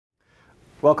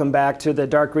Welcome back to the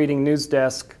Dark Reading News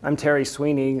Desk. I'm Terry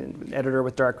Sweeney, editor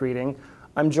with Dark Reading.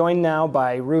 I'm joined now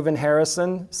by Reuven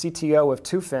Harrison, CTO of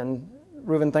Tufin.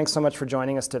 Reuven, thanks so much for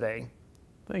joining us today.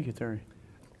 Thank you, Terry.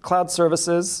 Cloud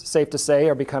services, safe to say,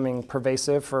 are becoming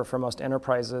pervasive for most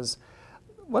enterprises.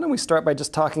 Why don't we start by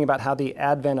just talking about how the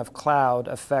advent of cloud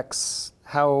affects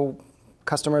how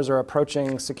customers are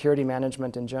approaching security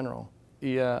management in general?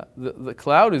 Yeah, the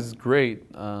cloud is great.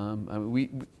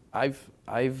 I've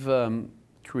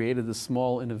created a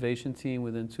small innovation team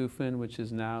within Tufin, which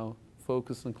is now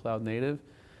focused on cloud native,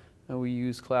 and we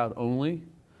use cloud only.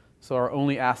 So our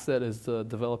only asset is the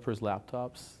developers'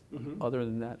 laptops. Other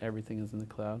than that, everything is in the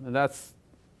cloud. And that's,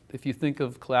 if you think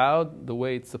of cloud, the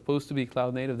way it's supposed to be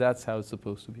cloud native, that's how it's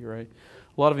supposed to be, right?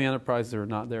 A lot of the enterprises are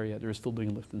not there yet. They're still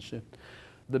doing lift and shift.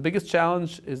 The biggest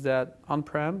challenge is that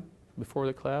on-prem, before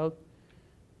the cloud,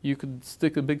 you could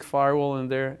stick a big firewall in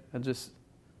there and just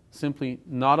simply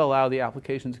not allow the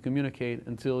application to communicate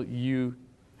until you're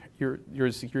a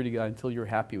security guy, until you're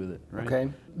happy with it, right? Okay.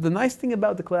 The nice thing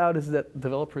about the cloud is that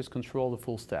developers control the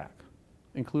full stack,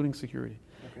 including security.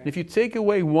 Okay. And if you take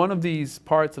away one of these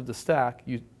parts of the stack,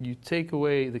 you take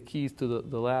away the keys to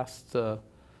the last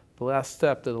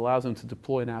step that allows them to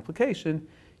deploy an application,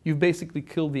 you've basically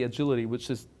killed the agility,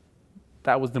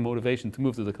 that was the motivation to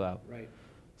move to the cloud. Right.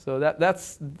 So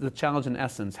that's the challenge in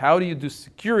essence. How do you do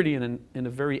security in a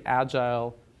very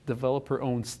agile,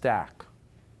 developer-owned stack,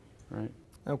 right?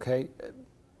 Okay.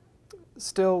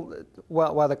 Still,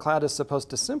 while the cloud is supposed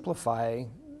to simplify,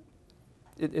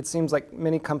 it seems like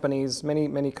many companies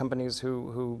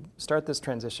who start this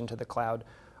transition to the cloud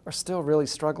are still really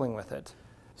struggling with it.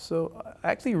 So I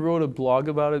actually wrote a blog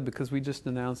about it because we just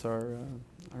announced our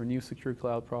new secure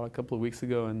cloud product a couple of weeks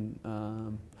ago,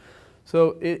 and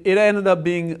so it ended up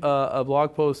being a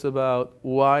blog post about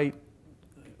why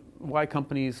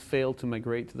companies fail to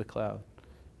migrate to the cloud.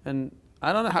 And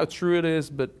I don't know how true it is,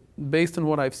 but based on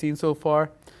what I've seen so far,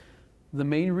 the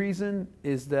main reason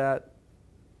is that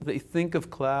they think of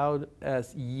cloud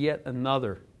as yet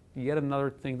another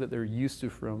thing that they're used to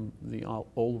from the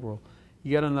old world.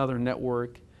 Yet another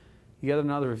network, yet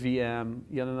another VM,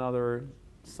 yet another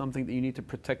something that you need to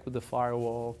protect with the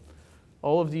firewall.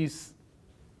 All of these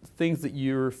things that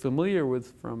you're familiar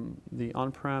with from the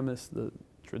on-premise, the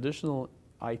traditional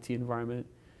IT environment,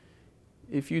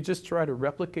 if you just try to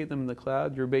replicate them in the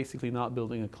cloud, you're basically not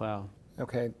building a cloud.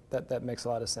 Okay, that makes a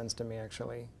lot of sense to me,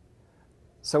 actually.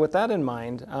 So with that in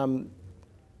mind,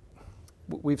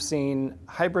 we've seen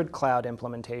hybrid cloud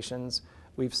implementations.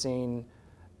 We've seen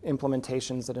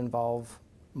implementations that involve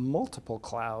multiple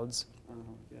clouds.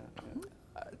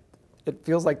 It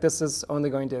feels like this is only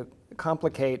going to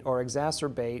complicate or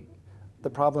exacerbate the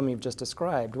problem you've just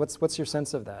described. What's your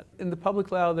sense of that? In the public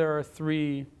cloud, there are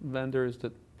 3 vendors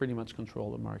that pretty much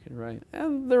control the market, right?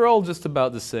 And they're all just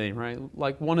about the same, right?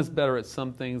 Like one is better at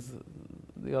some things,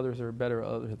 the others are better at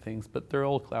other things, but they're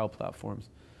all cloud platforms.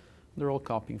 They're all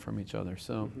copying from each other.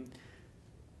 So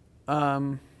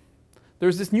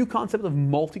there's this new concept of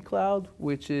multi-cloud,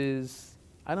 which is,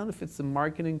 I don't know if it's a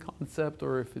marketing concept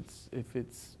or if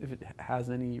it has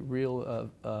any real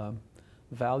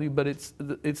value, but it's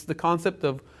the concept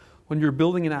of when you're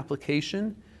building an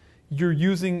application, you're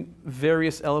using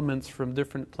various elements from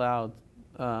different clouds.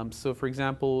 So for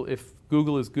example, if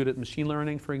Google is good at machine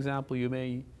learning, for example, you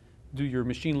may do your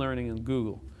machine learning in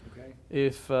Google. Okay.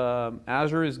 If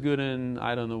Azure is good in,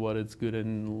 I don't know what it's good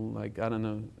in, like, I don't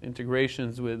know,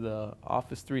 integrations with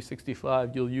Office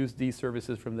 365, you'll use these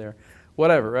services from there.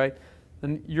 Whatever, right?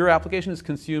 Then your application is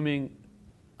consuming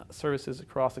services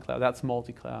across the cloud. That's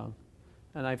multi-cloud.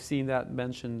 And I've seen that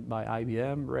mentioned by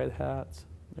IBM, Red Hat.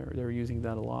 They're using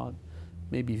that a lot.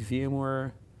 Maybe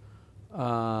VMware.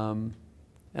 And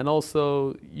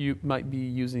also, you might be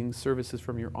using services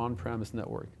from your on-premise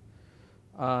network.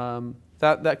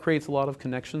 That creates a lot of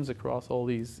connections across all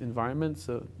these environments.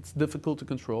 So it's difficult to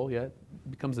control, yet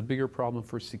it becomes a bigger problem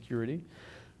for security.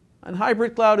 And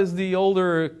hybrid cloud is the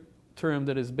older term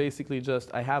that is basically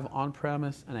just, I have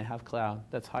on-premise and I have cloud.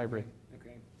 That's hybrid.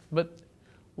 Okay. But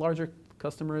larger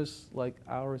customers like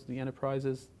ours, the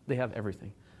enterprises, they have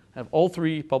everything. Have all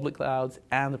 3 public clouds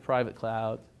and the private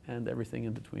cloud and everything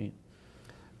in between.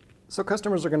 So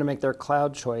customers are going to make their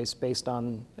cloud choice based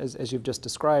on, as you've just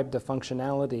described, the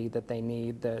functionality that they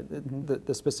need,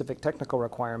 the specific technical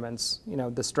requirements,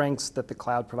 the strengths that the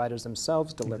cloud providers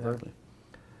themselves deliver. Exactly.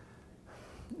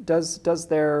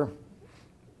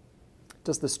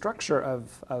 Does the structure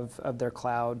of their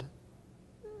cloud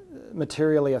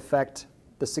materially affect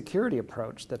the security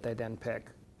approach that they then pick?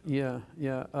 Yeah.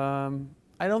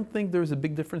 I don't think there's a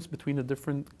big difference between the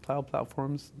different cloud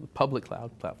platforms, the public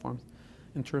cloud platforms.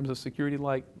 in terms of security.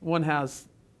 Like one has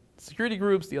security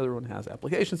groups, the other one has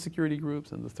application security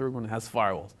groups, and the third one has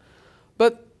firewalls.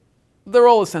 But they're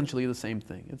all essentially the same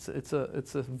thing. It's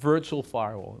a virtual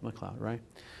firewall in the cloud, right?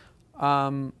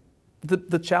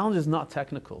 The challenge is not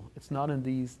technical. It's not in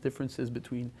these differences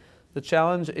between. The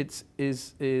challenge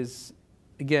is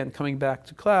again, coming back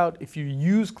to cloud. If you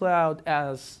use cloud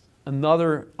as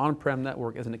another on-prem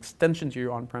network, as an extension to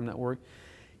your on-prem network,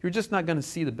 you're just not going to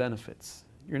see the benefits.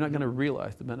 You're not going to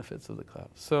realize the benefits of the cloud.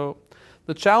 So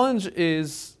the challenge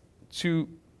is to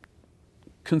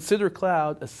consider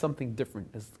cloud as something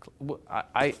different.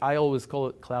 I always call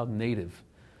it cloud native.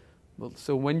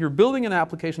 So when you're building an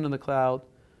application in the cloud,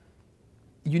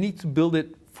 you need to build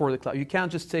it for the cloud. You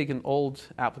can't just take an old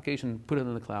application and put it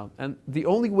in the cloud. And the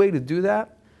only way to do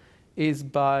that is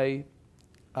by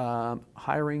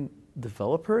hiring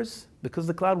developers, because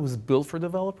the cloud was built for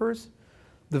developers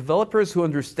who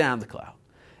understand the cloud.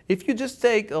 If you just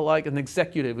take like an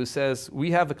executive who says,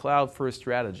 we have a cloud-first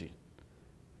strategy,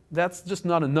 that's just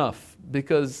not enough,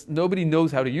 because nobody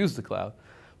knows how to use the cloud.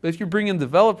 But if you bring in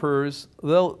developers,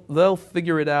 they'll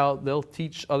figure it out, they'll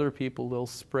teach other people, they'll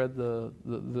spread the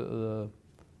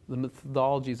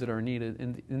methodologies that are needed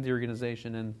in the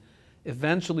organization, and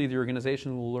eventually the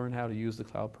organization will learn how to use the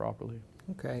cloud properly.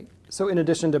 Okay. So in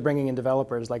addition to bringing in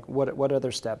developers, like what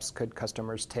other steps could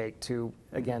customers take to,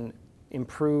 again,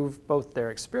 improve both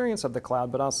their experience of the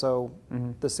cloud, but also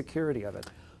the security of it?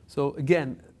 So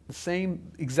again,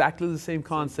 exactly the same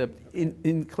concept.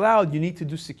 In cloud, you need to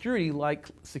do security like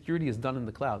security is done in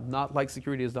the cloud, not like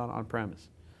security is done on-premise.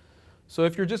 So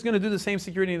if you're just going to do the same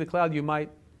security in the cloud, you might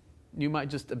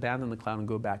just abandon the cloud and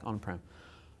go back on-prem.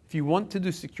 If you want to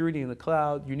do security in the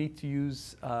cloud, you need to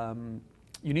use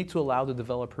you need to allow the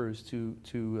developers to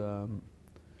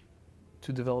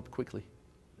develop quickly,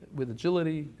 with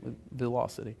agility, with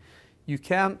velocity. You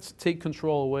can't take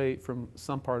control away from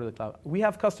some part of the cloud. We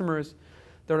have customers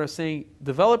that are saying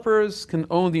developers can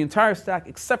own the entire stack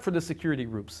except for the security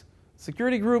groups.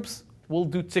 Security groups will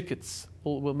do tickets.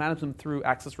 We'll manage them through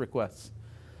access requests.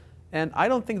 And I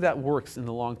don't think that works in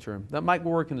the long term. That might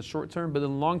work in the short term, but in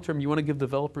the long term, you want to give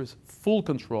developers full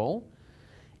control.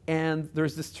 And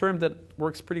there's this term that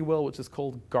works pretty well, which is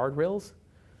called guardrails,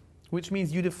 which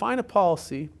means you define a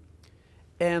policy,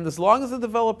 and as long as the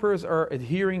developers are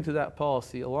adhering to that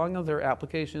policy, as long as their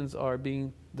applications are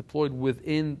being deployed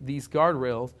within these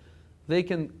guardrails, they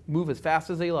can move as fast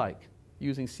as they like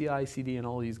using CI, CD, and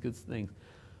all these good things.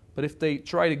 But if they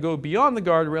try to go beyond the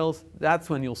guardrails, that's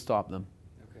when you'll stop them.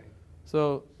 Okay.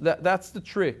 So that's the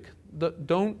trick.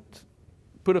 Don't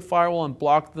put a firewall and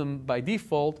block them by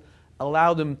default.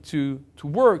 Allow them to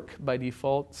work by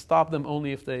default. Stop them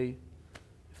only if they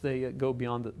go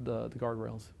beyond the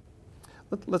guardrails.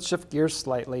 Let's shift gears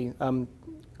slightly.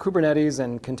 Kubernetes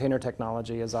and container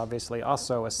technology is obviously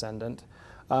also ascendant.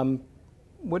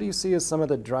 What do you see as some of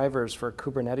the drivers for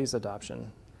Kubernetes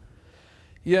adoption?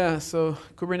 Yeah, so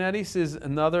Kubernetes is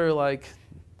another like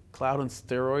cloud on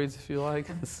steroids, if you like.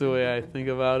 That's the way I think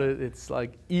about it. It's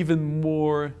like even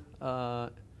more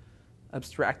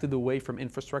abstracted away from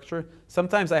infrastructure.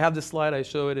 Sometimes I have this slide, I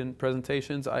show it in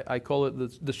presentations. I call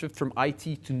it the shift from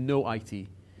IT to no IT.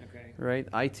 Okay. Right?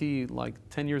 IT, like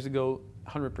 10 years ago,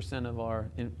 100%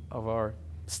 of our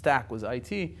stack was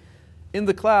IT. In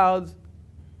the cloud,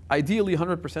 ideally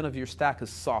 100% of your stack is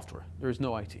software. There is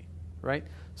no IT, right?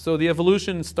 So the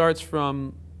evolution starts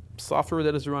from software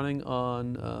that is running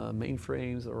on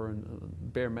mainframes or in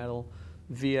bare metal,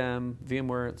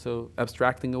 VMware, so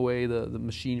abstracting away the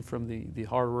machine from the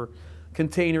hardware,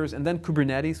 containers, and then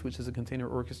Kubernetes, which is a container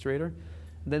orchestrator,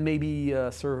 and then maybe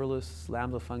serverless,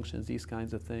 Lambda functions, these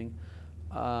kinds of things.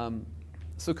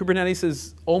 So Kubernetes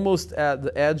is almost at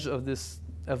the edge of this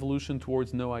evolution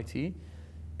towards no IT.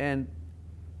 And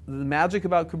the magic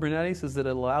about Kubernetes is that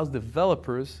it allows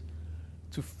developers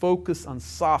to focus on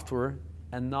software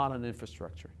and not on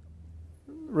infrastructure.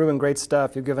 Reuven, great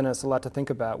stuff. You've given us a lot to think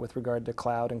about with regard to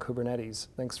cloud and Kubernetes.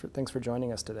 Thanks for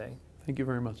joining us today. Thank you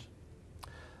very much.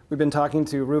 We've been talking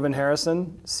to Reuven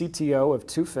Harrison, CTO of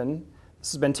Tufin.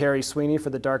 This has been Terry Sweeney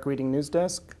for the Dark Reading News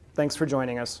Desk. Thanks for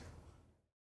joining us.